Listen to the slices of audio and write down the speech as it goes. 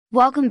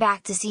Welcome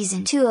back to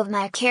Season 2 of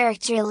my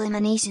character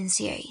elimination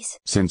series.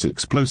 Since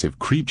explosive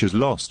creatures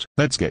lost,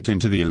 let's get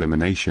into the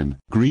elimination.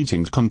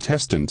 Greetings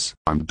contestants,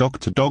 I'm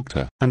Dr.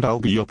 Doctor, and I'll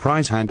be your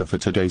prize hander for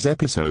today's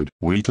episode.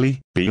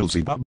 Wheatley,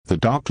 Beelzebub, the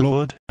Dark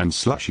Lord, and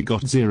Slushy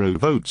got 0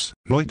 votes.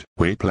 Lloyd,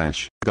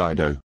 Whiplash,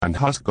 Guido, and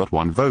Husk got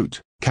 1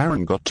 vote.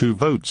 Karen got 2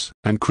 votes,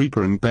 and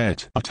Creeper and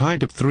Bet are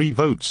tied at 3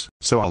 votes,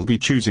 so I'll be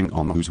choosing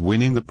on who's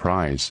winning the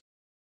prize.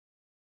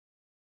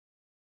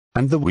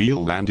 And the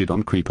wheel landed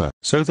on Creeper,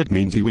 so that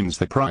means he wins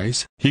the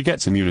prize. He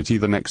gets immunity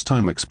the next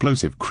time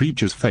explosive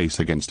creatures face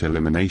against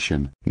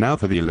elimination. Now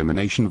for the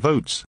elimination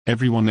votes.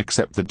 Everyone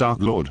except the Dark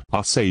Lord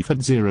are safe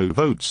at 0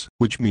 votes,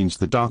 which means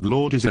the Dark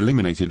Lord is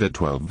eliminated at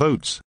 12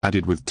 votes,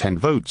 added with 10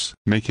 votes,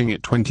 making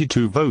it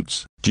 22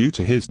 votes, due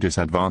to his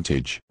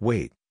disadvantage.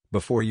 Wait,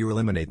 before you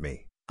eliminate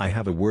me, I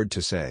have a word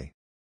to say.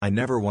 I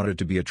never wanted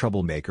to be a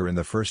troublemaker in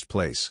the first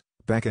place.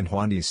 Back in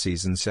Juani's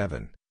Season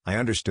 7. I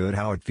understood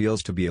how it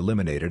feels to be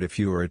eliminated if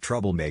you are a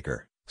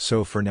troublemaker,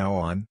 so for now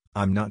on,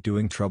 I'm not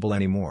doing trouble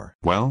anymore.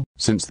 Well,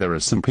 since there are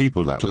some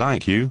people that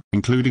like you,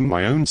 including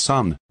my own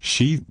son,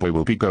 Sheathboy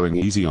will be going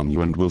easy on you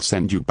and will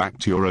send you back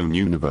to your own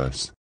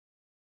universe.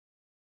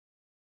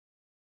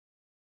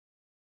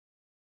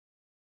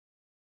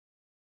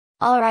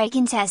 Alright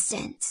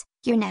contestants,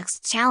 your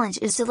next challenge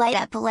is to light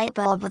up a light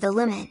bulb with a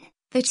lemon.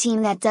 The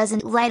team that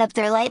doesn't light up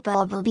their light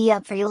bulb will be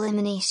up for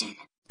elimination.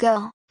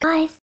 Go!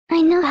 Guys,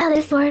 I know how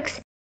this works.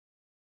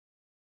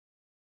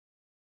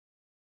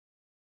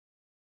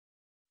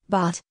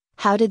 But,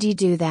 how did you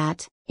do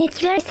that? It's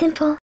very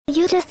simple.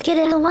 You just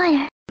get a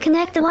wire,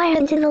 connect the wire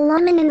into the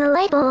lemon in the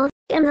light bulb,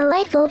 and the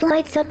light bulb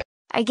lights up.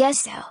 I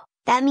guess so.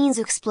 That means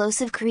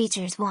explosive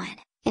creatures won,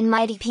 and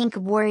mighty pink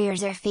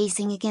warriors are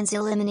facing against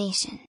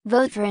elimination.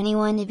 Vote for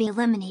anyone to be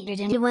eliminated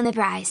and to win the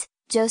prize.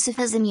 Joseph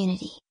has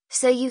immunity,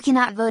 so you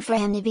cannot vote for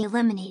him to be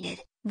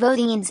eliminated.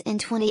 Voting ends in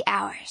 20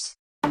 hours.